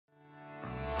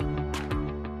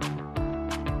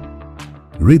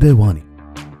Hridayawani.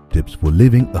 Tips for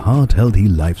living a heart-healthy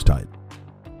lifestyle.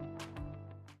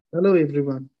 Hello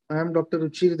everyone, I am Dr.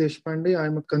 Ruchir Deshpande. I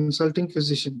am a consulting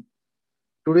physician.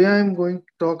 Today I am going to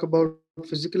talk about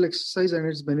physical exercise and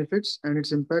its benefits and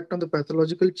its impact on the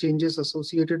pathological changes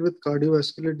associated with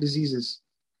cardiovascular diseases.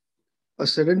 A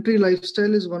sedentary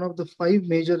lifestyle is one of the 5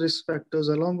 major risk factors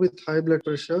along with high blood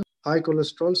pressure, high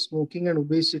cholesterol, smoking and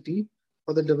obesity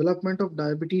for the development of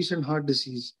diabetes and heart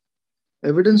disease.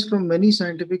 Evidence from many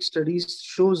scientific studies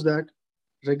shows that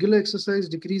regular exercise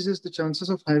decreases the chances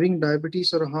of having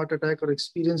diabetes or a heart attack or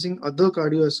experiencing other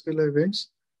cardiovascular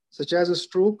events such as a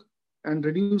stroke and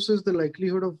reduces the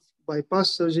likelihood of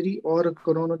bypass surgery or a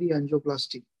coronary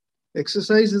angioplasty.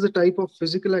 Exercise is a type of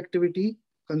physical activity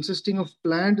consisting of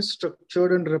planned,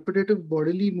 structured, and repetitive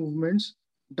bodily movements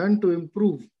done to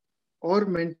improve or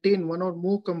maintain one or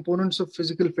more components of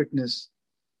physical fitness.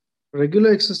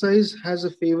 Regular exercise has a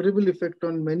favorable effect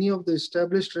on many of the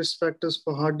established risk factors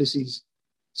for heart disease.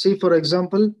 Say, for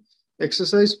example,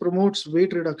 exercise promotes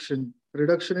weight reduction,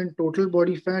 reduction in total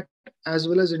body fat, as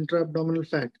well as intra-abdominal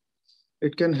fat.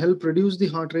 It can help reduce the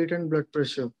heart rate and blood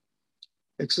pressure.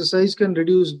 Exercise can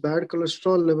reduce bad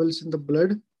cholesterol levels in the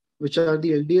blood, which are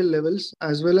the LDL levels,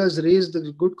 as well as raise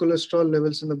the good cholesterol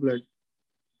levels in the blood.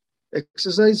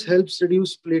 Exercise helps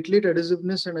reduce platelet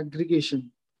adhesiveness and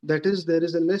aggregation. That is, there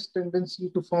is a less tendency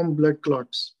to form blood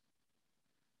clots.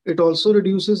 It also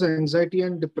reduces anxiety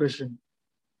and depression.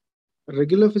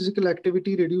 Regular physical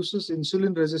activity reduces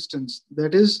insulin resistance.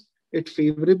 That is, it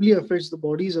favorably affects the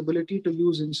body's ability to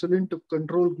use insulin to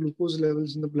control glucose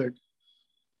levels in the blood.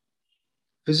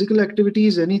 Physical activity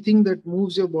is anything that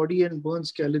moves your body and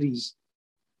burns calories.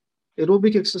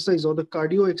 Aerobic exercise or the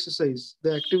cardio exercise,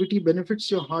 the activity benefits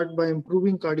your heart by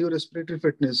improving cardiorespiratory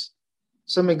fitness.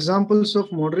 Some examples of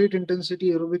moderate intensity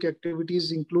aerobic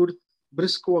activities include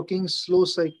brisk walking, slow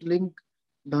cycling,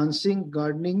 dancing,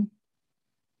 gardening.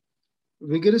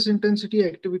 Vigorous intensity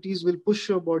activities will push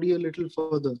your body a little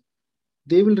further.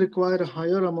 They will require a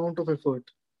higher amount of effort.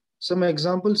 Some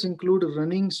examples include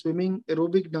running, swimming,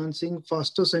 aerobic dancing,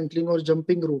 faster cycling, or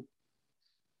jumping rope.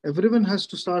 Everyone has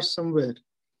to start somewhere.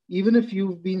 Even if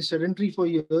you've been sedentary for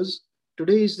years,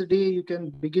 today is the day you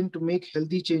can begin to make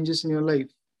healthy changes in your life.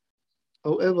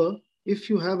 However,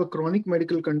 if you have a chronic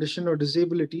medical condition or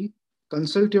disability,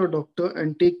 consult your doctor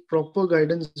and take proper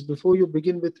guidance before you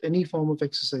begin with any form of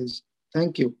exercise.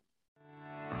 Thank you.